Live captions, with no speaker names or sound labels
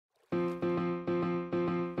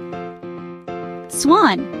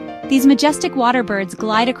Swan. These majestic water birds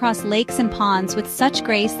glide across lakes and ponds with such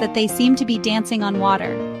grace that they seem to be dancing on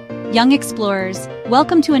water. Young explorers,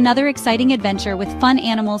 welcome to another exciting adventure with fun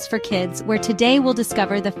animals for kids, where today we'll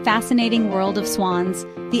discover the fascinating world of swans,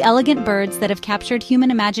 the elegant birds that have captured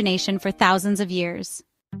human imagination for thousands of years.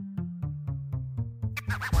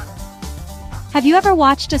 Have you ever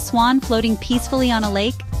watched a swan floating peacefully on a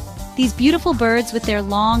lake? These beautiful birds with their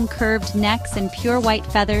long, curved necks and pure white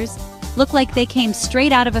feathers look like they came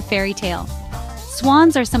straight out of a fairy tale.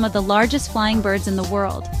 Swans are some of the largest flying birds in the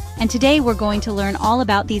world, and today we're going to learn all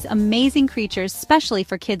about these amazing creatures, especially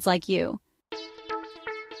for kids like you.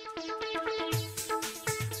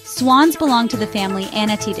 Swans belong to the family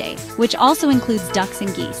Anatidae, which also includes ducks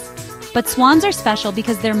and geese. But swans are special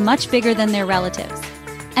because they're much bigger than their relatives.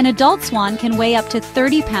 An adult swan can weigh up to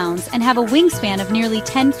 30 pounds and have a wingspan of nearly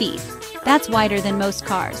 10 feet. That's wider than most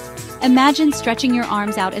cars. Imagine stretching your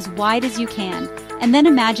arms out as wide as you can, and then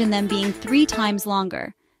imagine them being 3 times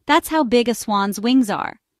longer. That's how big a swan's wings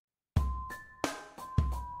are.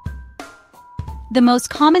 The most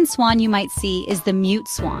common swan you might see is the mute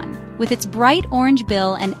swan, with its bright orange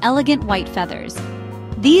bill and elegant white feathers.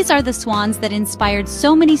 These are the swans that inspired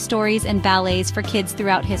so many stories and ballets for kids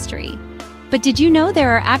throughout history. But did you know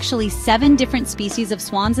there are actually 7 different species of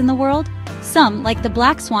swans in the world? Some, like the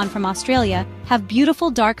black swan from Australia, have beautiful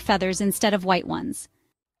dark feathers instead of white ones.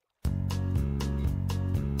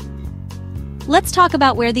 Let's talk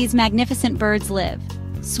about where these magnificent birds live.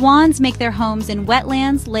 Swans make their homes in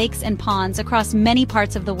wetlands, lakes, and ponds across many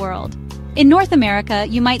parts of the world. In North America,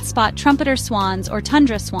 you might spot trumpeter swans or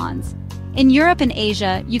tundra swans. In Europe and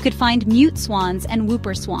Asia, you could find mute swans and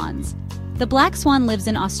whooper swans. The black swan lives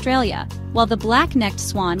in Australia, while the black-necked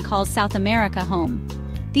swan calls South America home.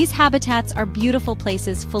 These habitats are beautiful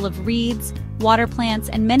places full of reeds, water plants,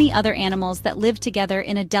 and many other animals that live together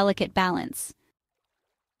in a delicate balance.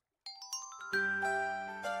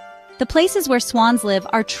 The places where swans live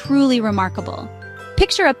are truly remarkable.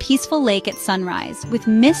 Picture a peaceful lake at sunrise, with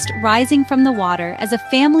mist rising from the water as a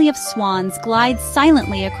family of swans glides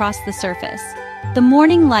silently across the surface. The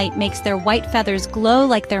morning light makes their white feathers glow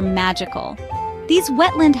like they're magical. These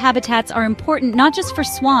wetland habitats are important not just for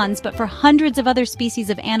swans, but for hundreds of other species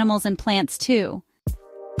of animals and plants too.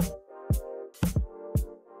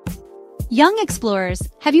 Young explorers,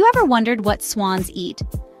 have you ever wondered what swans eat?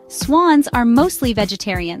 Swans are mostly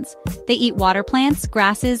vegetarians. They eat water plants,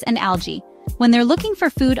 grasses, and algae. When they're looking for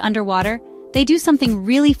food underwater, they do something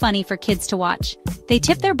really funny for kids to watch. They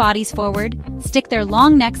tip their bodies forward, stick their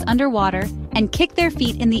long necks underwater, and kick their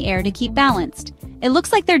feet in the air to keep balanced. It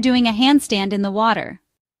looks like they're doing a handstand in the water.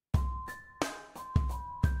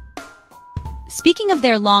 Speaking of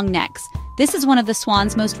their long necks, this is one of the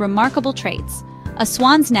swan's most remarkable traits. A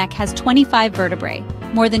swan's neck has 25 vertebrae,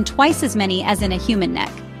 more than twice as many as in a human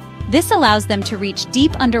neck. This allows them to reach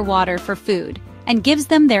deep underwater for food, and gives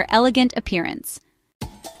them their elegant appearance.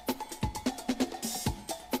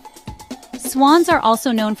 Swans are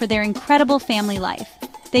also known for their incredible family life.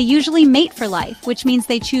 They usually mate for life, which means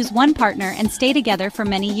they choose one partner and stay together for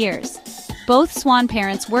many years. Both swan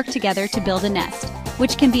parents work together to build a nest,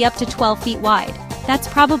 which can be up to 12 feet wide. That's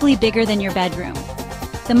probably bigger than your bedroom.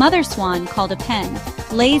 The mother swan, called a pen,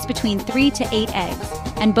 lays between 3 to 8 eggs,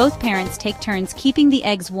 and both parents take turns keeping the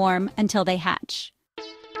eggs warm until they hatch.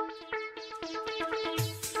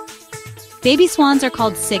 Baby swans are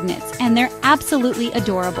called cygnets, and they're absolutely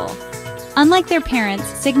adorable. Unlike their parents,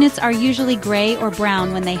 cygnets are usually gray or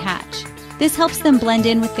brown when they hatch. This helps them blend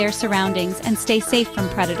in with their surroundings and stay safe from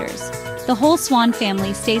predators. The whole swan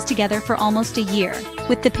family stays together for almost a year,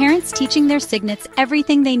 with the parents teaching their cygnets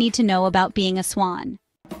everything they need to know about being a swan.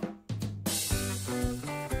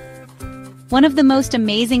 One of the most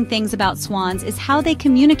amazing things about swans is how they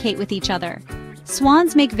communicate with each other.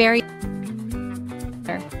 Swans make very...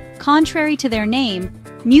 Contrary to their name,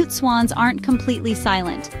 mute swans aren't completely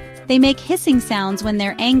silent. They make hissing sounds when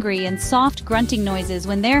they're angry and soft grunting noises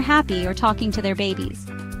when they're happy or talking to their babies.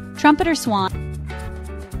 Trumpeter swans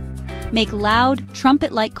make loud,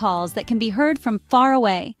 trumpet-like calls that can be heard from far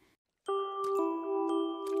away.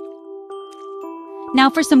 Now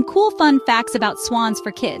for some cool fun facts about swans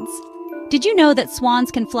for kids. Did you know that swans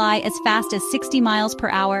can fly as fast as 60 miles per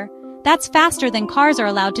hour? That's faster than cars are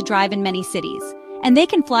allowed to drive in many cities. And they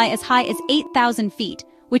can fly as high as 8,000 feet,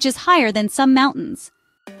 which is higher than some mountains.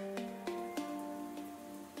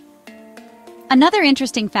 Another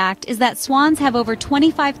interesting fact is that swans have over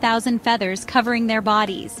 25,000 feathers covering their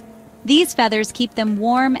bodies. These feathers keep them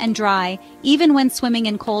warm and dry, even when swimming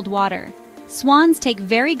in cold water. Swans take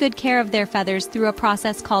very good care of their feathers through a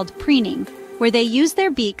process called preening, where they use their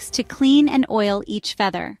beaks to clean and oil each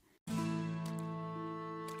feather.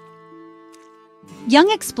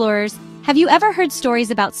 Young explorers, have you ever heard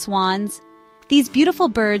stories about swans? These beautiful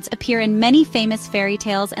birds appear in many famous fairy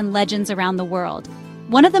tales and legends around the world.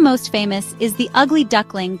 One of the most famous is The Ugly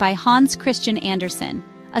Duckling by Hans Christian Andersen,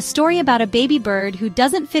 a story about a baby bird who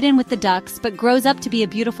doesn't fit in with the ducks but grows up to be a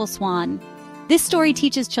beautiful swan. This story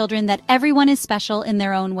teaches children that everyone is special in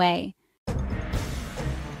their own way.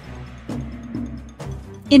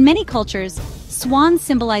 In many cultures, swans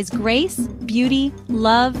symbolize grace, beauty,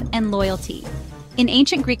 love, and loyalty. In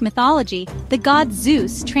ancient Greek mythology, the god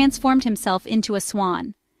Zeus transformed himself into a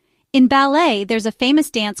swan. In ballet, there's a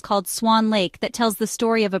famous dance called Swan Lake that tells the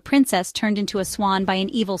story of a princess turned into a swan by an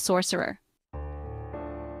evil sorcerer.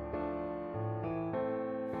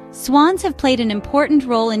 Swans have played an important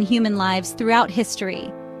role in human lives throughout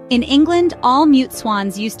history. In England, all mute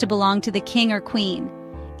swans used to belong to the king or queen.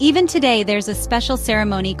 Even today, there's a special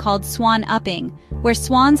ceremony called swan upping, where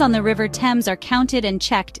swans on the River Thames are counted and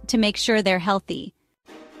checked to make sure they're healthy.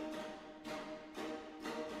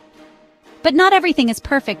 But not everything is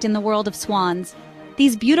perfect in the world of swans.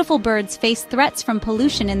 These beautiful birds face threats from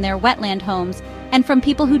pollution in their wetland homes and from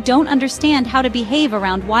people who don't understand how to behave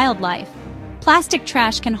around wildlife. Plastic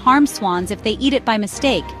trash can harm swans if they eat it by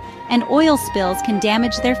mistake, and oil spills can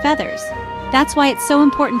damage their feathers. That's why it's so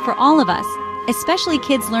important for all of us, especially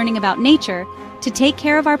kids learning about nature, to take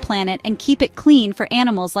care of our planet and keep it clean for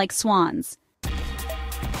animals like swans.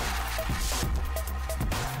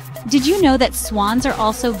 Did you know that swans are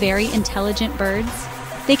also very intelligent birds?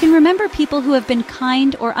 They can remember people who have been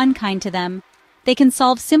kind or unkind to them. They can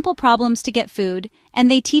solve simple problems to get food, and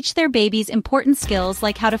they teach their babies important skills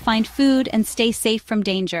like how to find food and stay safe from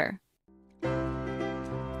danger.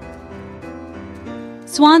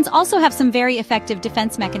 Swans also have some very effective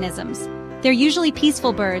defense mechanisms. They're usually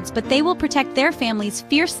peaceful birds, but they will protect their families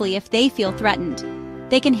fiercely if they feel threatened.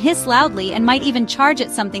 They can hiss loudly and might even charge at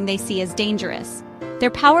something they see as dangerous. Their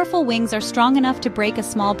powerful wings are strong enough to break a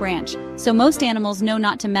small branch, so most animals know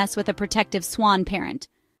not to mess with a protective swan parent.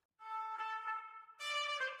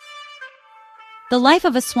 The life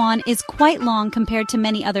of a swan is quite long compared to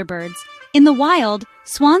many other birds. In the wild,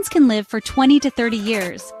 swans can live for 20 to 30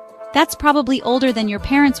 years. That's probably older than your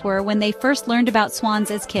parents were when they first learned about swans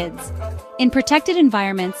as kids. In protected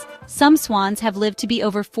environments, some swans have lived to be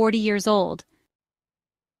over 40 years old.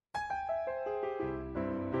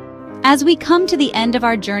 As we come to the end of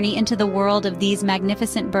our journey into the world of these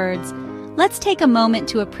magnificent birds, let's take a moment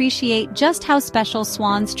to appreciate just how special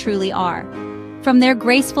swans truly are. From their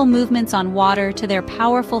graceful movements on water to their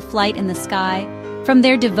powerful flight in the sky, from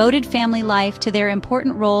their devoted family life to their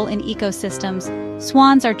important role in ecosystems,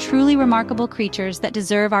 swans are truly remarkable creatures that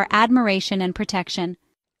deserve our admiration and protection.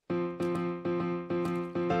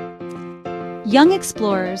 Young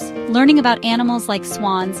explorers, learning about animals like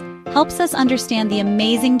swans helps us understand the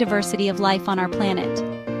amazing diversity of life on our planet.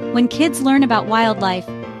 When kids learn about wildlife,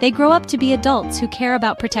 they grow up to be adults who care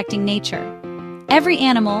about protecting nature. Every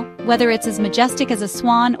animal, whether it's as majestic as a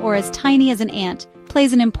swan or as tiny as an ant,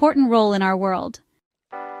 plays an important role in our world.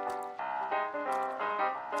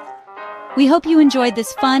 We hope you enjoyed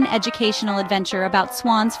this fun, educational adventure about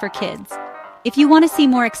swans for kids. If you want to see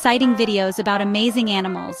more exciting videos about amazing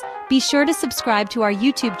animals, be sure to subscribe to our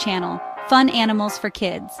YouTube channel, Fun Animals for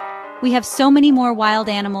Kids. We have so many more wild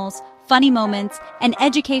animals, funny moments, and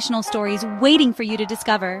educational stories waiting for you to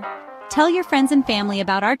discover. Tell your friends and family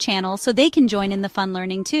about our channel so they can join in the fun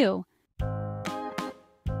learning too.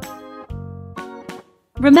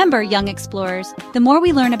 Remember, young explorers, the more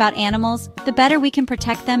we learn about animals, the better we can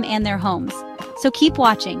protect them and their homes. So keep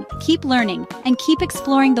watching, keep learning, and keep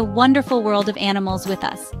exploring the wonderful world of animals with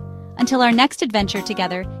us. Until our next adventure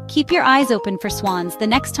together, keep your eyes open for swans the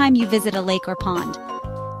next time you visit a lake or pond.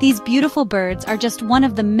 These beautiful birds are just one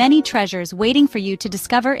of the many treasures waiting for you to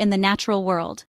discover in the natural world.